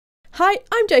Hi,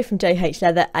 I'm Jo from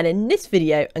J.H.Leather, and in this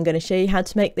video I'm going to show you how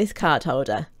to make this card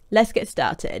holder. Let's get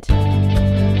started.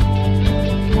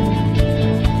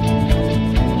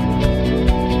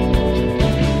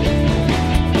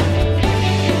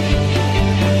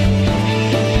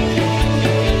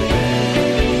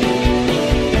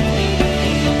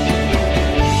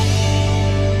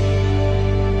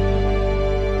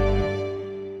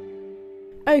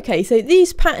 Okay, so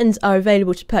these patterns are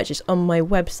available to purchase on my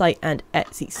website and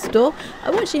Etsy store.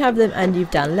 And once you have them and you've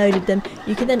downloaded them,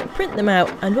 you can then print them out,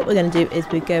 and what we're going to do is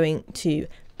we're going to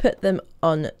put them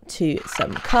onto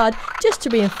some card just to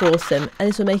reinforce them, and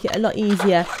this will make it a lot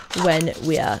easier when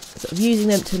we are sort of using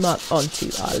them to mark onto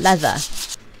our leather.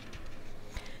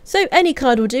 So any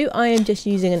card will do. I am just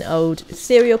using an old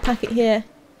cereal packet here.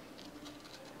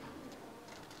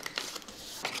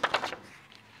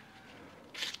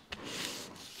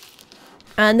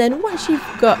 And then once you've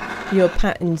got your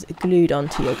patterns glued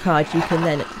onto your card, you can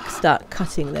then start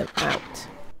cutting them out.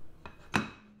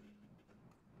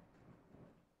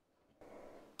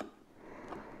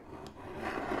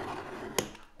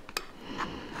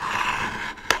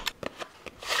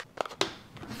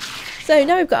 So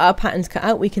now we've got our patterns cut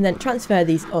out, we can then transfer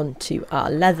these onto our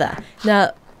leather.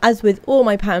 Now, as with all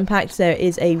my pattern packs, there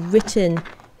is a written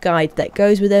guide that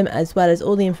goes with them, as well as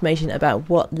all the information about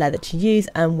what leather to use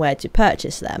and where to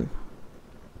purchase them.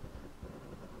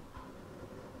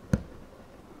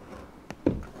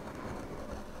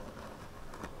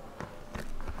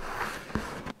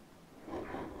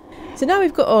 So now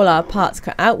we've got all our parts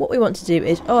cut out, what we want to do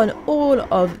is on all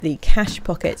of the cash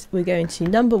pockets, we're going to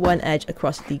number one edge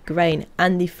across the grain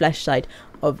and the flesh side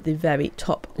of the very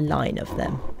top line of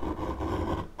them.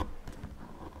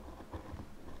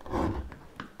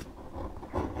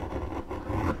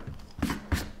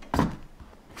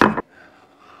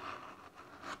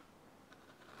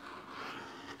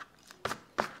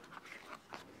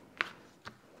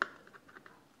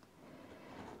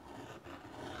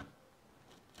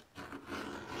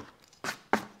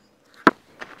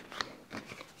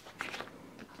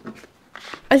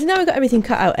 And so now we've got everything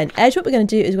cut out and edge, what we're going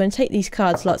to do is we're going to take these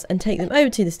card slots and take them over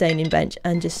to the staining bench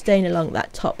and just stain along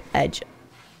that top edge.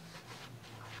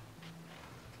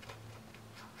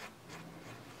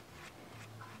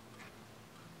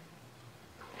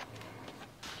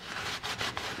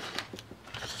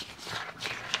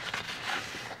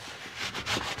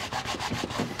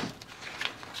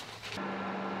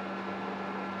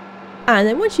 And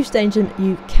then once you've stained them,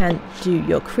 you can do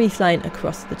your crease line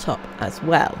across the top as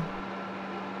well.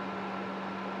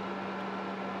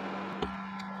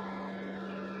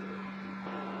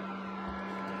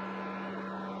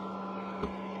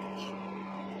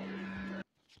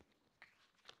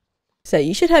 So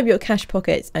you should have your cash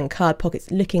pockets and card pockets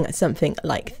looking at something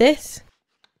like this.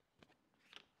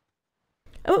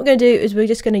 And what we're going to do is we're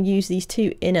just going to use these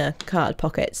two inner card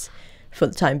pockets for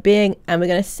the time being, and we're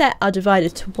going to set our divider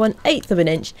to 1/8 of an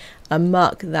inch and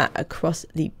mark that across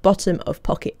the bottom of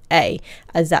pocket A,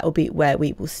 as that will be where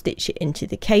we will stitch it into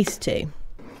the case to.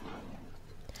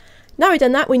 Now we've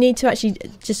done that, we need to actually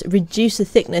just reduce the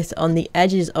thickness on the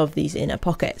edges of these inner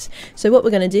pockets. So what we're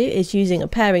going to do is, using a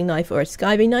paring knife or a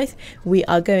skiving knife, we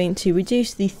are going to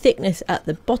reduce the thickness at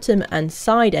the bottom and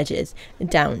side edges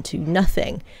down to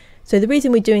nothing. So the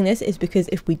reason we're doing this is because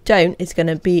if we don't, it's going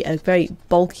to be a very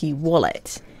bulky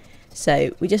wallet.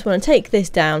 So we just want to take this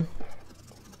down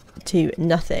to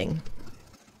nothing.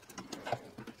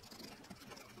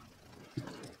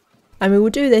 And we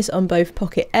will do this on both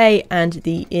pocket A and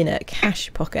the inner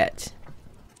cash pocket.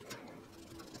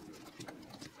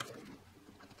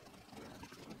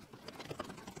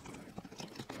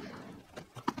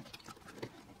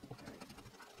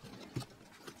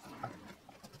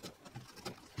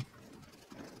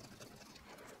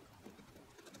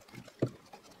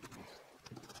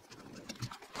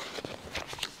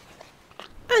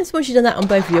 And so once you've done that on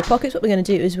both of your pockets, what we're going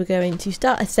to do is we're going to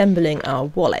start assembling our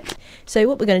wallet. So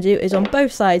what we're going to do is on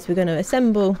both sides we're going to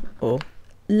assemble or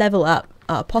level up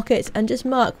our pockets and just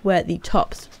mark where the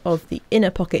tops of the inner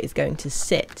pocket is going to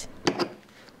sit.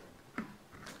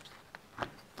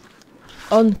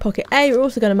 On pocket A, we're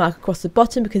also going to mark across the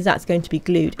bottom because that's going to be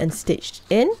glued and stitched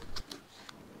in.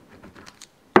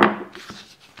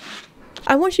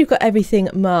 And once you've got everything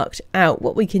marked out,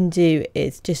 what we can do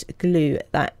is just glue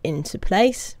that into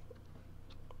place.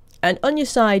 And on your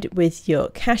side with your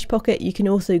cash pocket, you can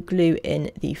also glue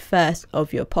in the first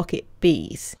of your pocket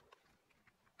B's.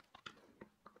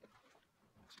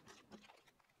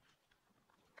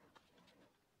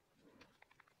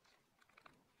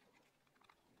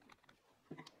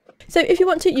 So if you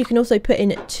want to, you can also put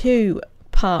in two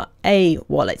part A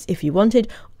wallets if you wanted,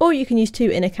 or you can use 2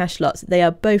 inner cash slots. They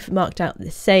are both marked out the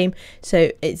same,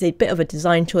 so it's a bit of a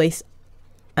design choice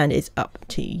and it's up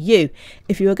to you.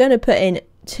 If you were going to put in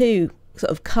 2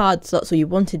 sort of card slots, or you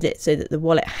wanted it so that the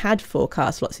wallet had 4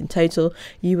 card slots in total,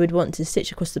 you would want to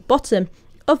stitch across the bottom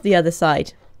of the other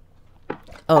side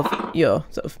of your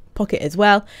sort of pocket as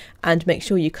well, and make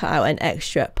sure you cut out an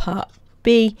extra part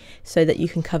B so that you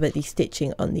can cover the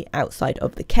stitching on the outside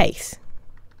of the case.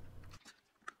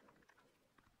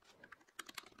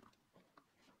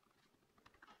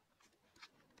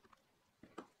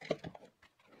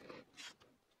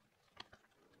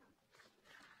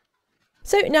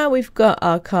 So now we've got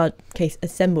our card case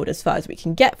assembled as far as we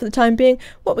can get for the time being.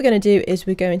 What we're going to do is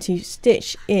we're going to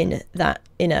stitch in that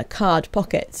inner card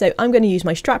pocket. So I'm going to use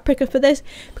my strap pricker for this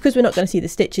because we're not going to see the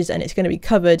stitches and it's going to be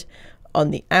covered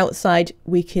on the outside.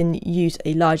 We can use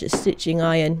a larger stitching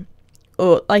iron,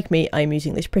 or like me, I'm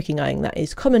using this pricking iron that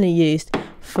is commonly used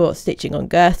for stitching on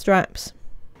girth straps.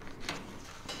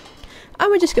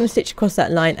 And we're just going to stitch across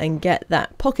that line and get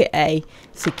that pocket A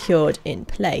secured in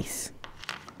place.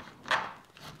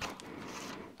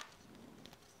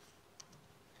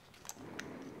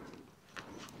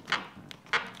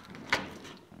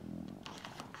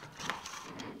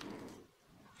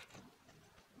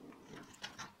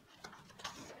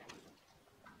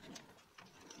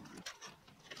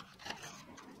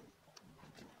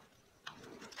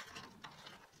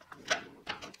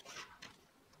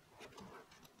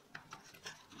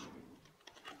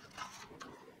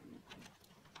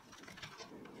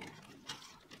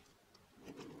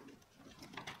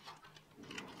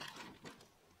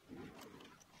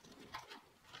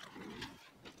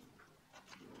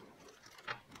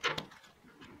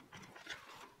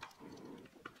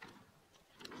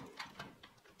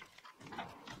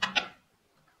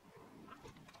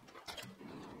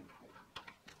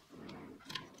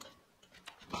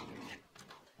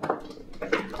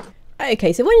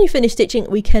 Okay, so when you finish stitching,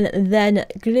 we can then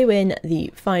glue in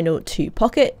the final 2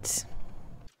 pockets.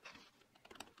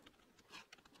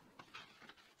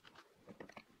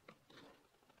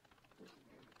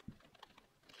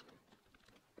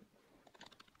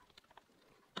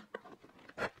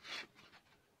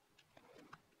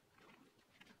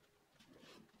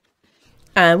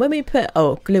 And when we put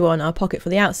glue on our pocket for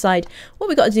the outside, what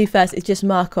we've got to do first is just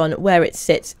mark on where it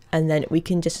sits, and then we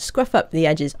can just scruff up the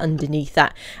edges underneath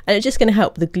that, and it's just going to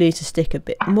help the glue to stick a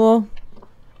bit more.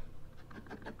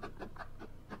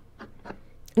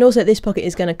 And also this pocket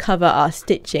is going to cover our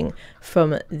stitching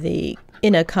from the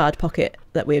inner card pocket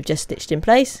that we have just stitched in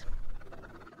place.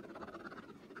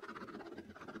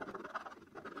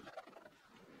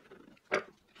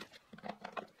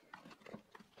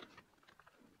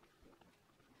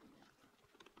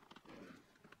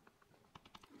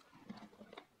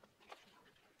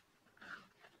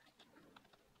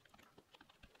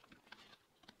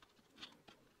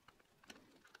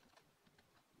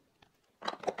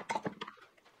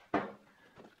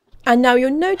 And now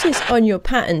you'll notice on your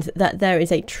patterns that there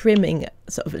is a trimming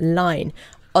sort of line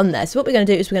on there. So what we're going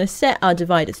to do is we're going to set our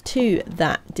dividers to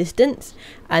that distance,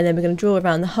 and then we're going to draw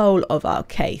around the whole of our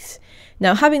case.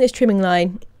 Now having this trimming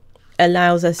line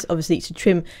allows us obviously to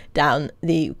trim down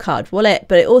the card wallet,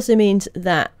 but it also means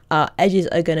that our edges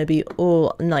are going to be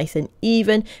all nice and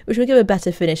even, which will give a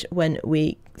better finish when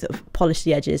we sort of polish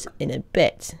the edges in a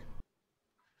bit.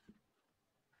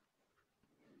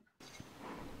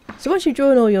 So once you've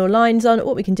drawn all your lines on,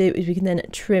 what we can do is we can then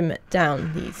trim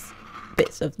down these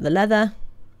bits of the leather.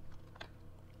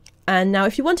 And now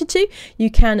if you wanted to, you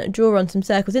can draw on some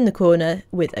circles in the corner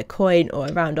with a coin or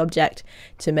a round object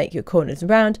to make your corners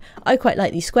round. I quite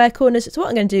like these square corners, so what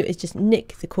I'm going to do is just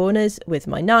nick the corners with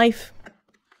my knife.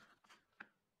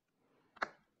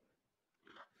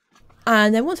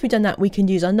 And then once we've done that, we can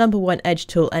use our number 1 edge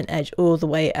tool and edge all the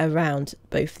way around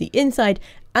both the inside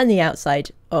and the outside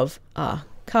of our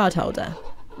card holder.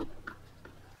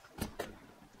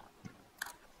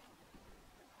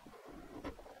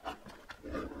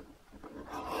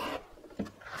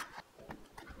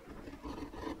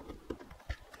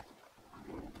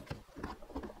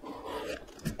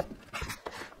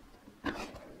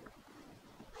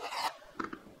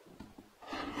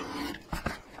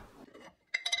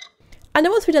 And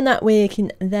then once we've done that, we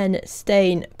can then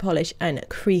stain, polish and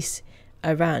crease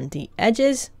around the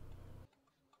edges.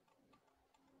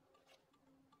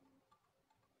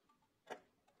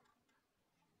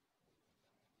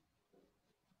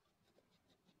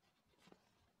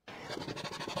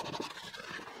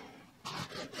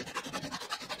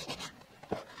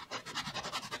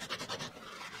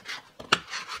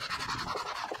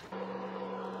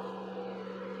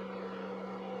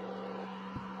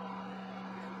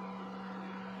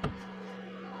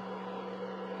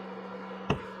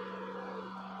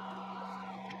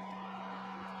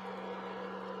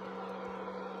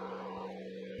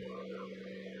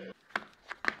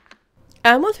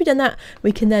 And once we've done that,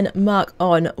 we can then mark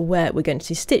on where we're going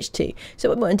to stitch to. So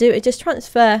what we want to do is just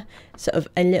transfer sort of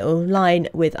a little line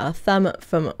with our thumb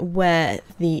from where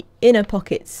the inner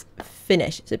pockets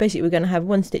finish. So basically we're going to have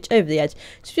one stitch over the edge.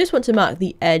 So we just want to mark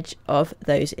the edge of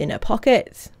those inner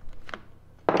pockets.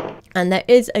 And there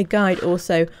is a guide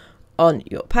also on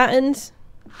your patterns.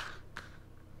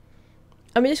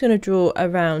 And we're just going to draw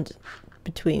around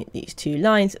between these two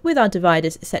lines with our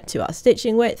dividers set to our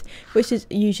stitching width, which is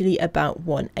usually about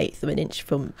 1/8 of an inch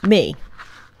from me.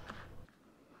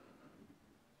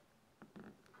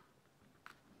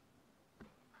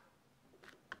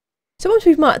 So once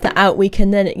we've marked that out, we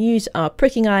can then use our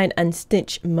pricking iron and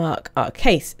stitch mark our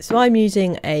case. So I'm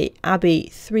using a Abbey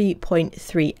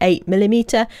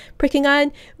 3.38mm pricking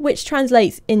iron, which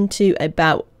translates into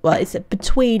about, well, it's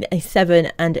between a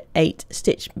 7 and 8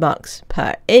 stitch marks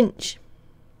per inch.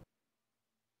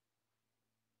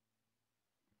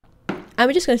 And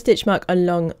we're just going to stitch mark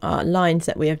along our lines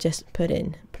that we have just put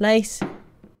in place.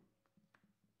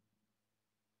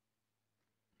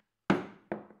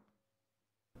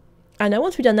 And now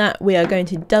once we've done that, we are going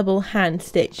to double hand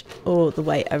stitch all the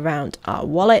way around our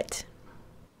wallet.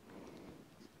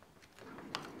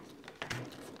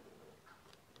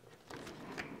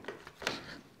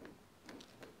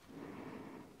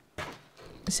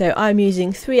 So I'm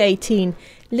using 318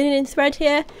 linen thread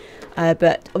here.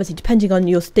 But obviously depending on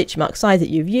your stitch mark size that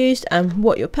you've used and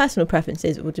what your personal preference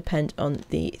is, it will depend on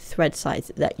the thread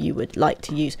size that you would like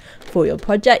to use for your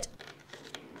project.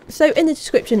 So in the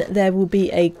description there will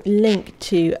be a link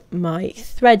to my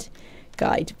thread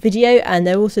guide video, and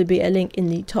there will also be a link in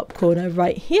the top corner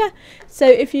right here. So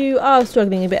if you are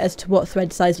struggling a bit as to what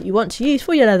thread size that you want to use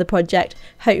for your leather project,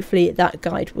 hopefully that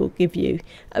guide will give you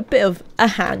a bit of a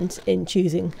hand in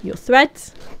choosing your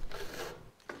threads.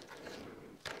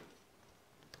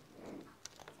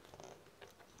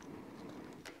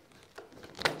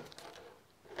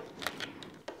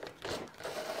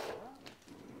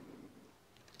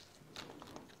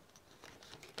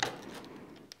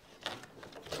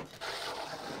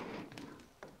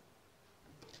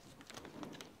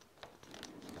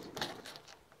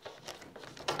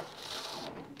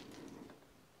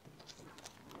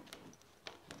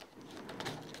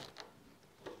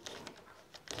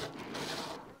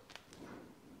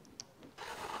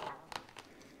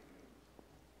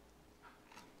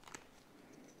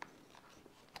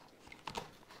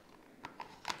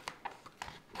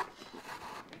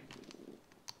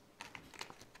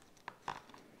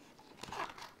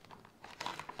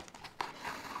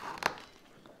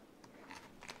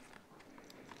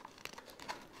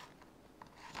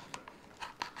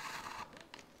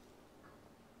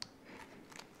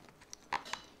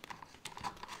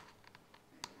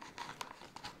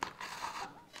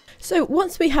 So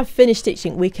once we have finished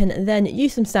stitching, we can then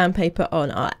use some sandpaper on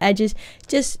our edges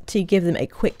just to give them a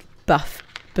quick buff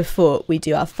before we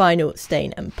do our final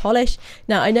stain and polish.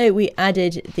 Now I know we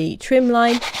added the trim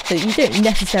line, so you don't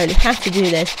necessarily have to do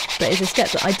this, but it's a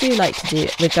step that I do like to do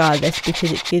regardless,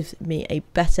 because it gives me a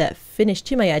better finish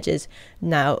to my edges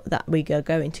now that we are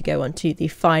going to go on to the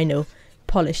final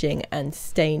polishing and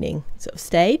staining sort of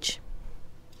stage.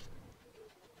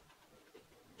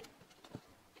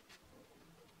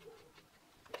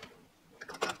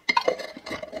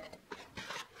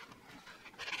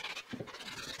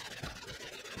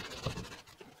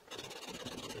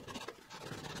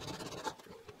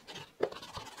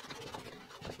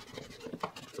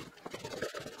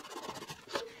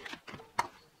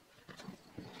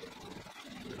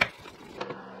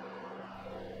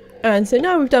 And so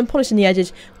now we've done polishing the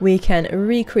edges, we can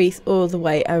recrease all the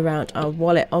way around our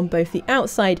wallet on both the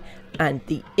outside and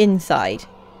the inside.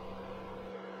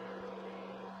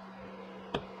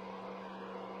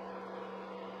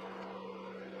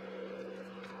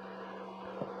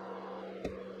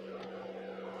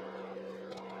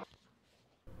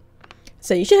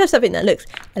 So you should have something that looks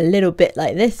a little bit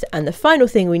like this, and the final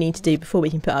thing we need to do before we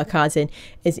can put our cards in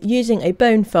is using a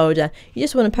bone folder. You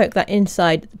just want to poke that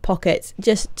inside the pockets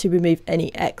just to remove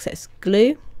any excess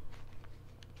glue.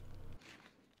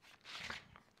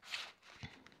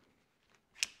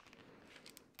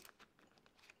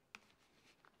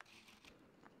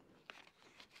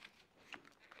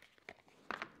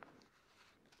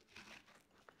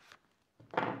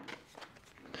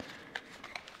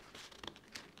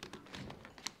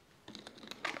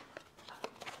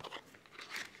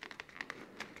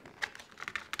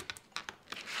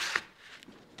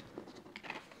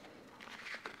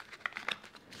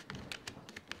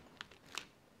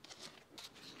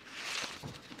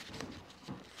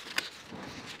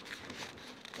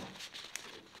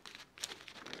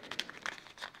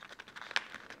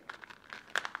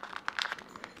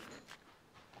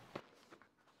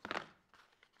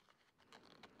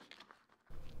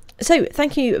 So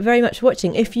thank you very much for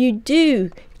watching. If you do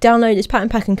download this pattern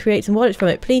pack and create some wallets from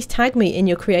it, please tag me in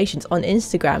your creations on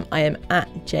Instagram. I am at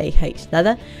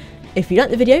J.H.Leather. If you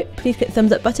liked the video, please click the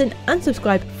thumbs up button and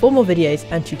subscribe for more videos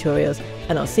and tutorials,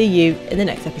 and I'll see you in the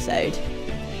next episode.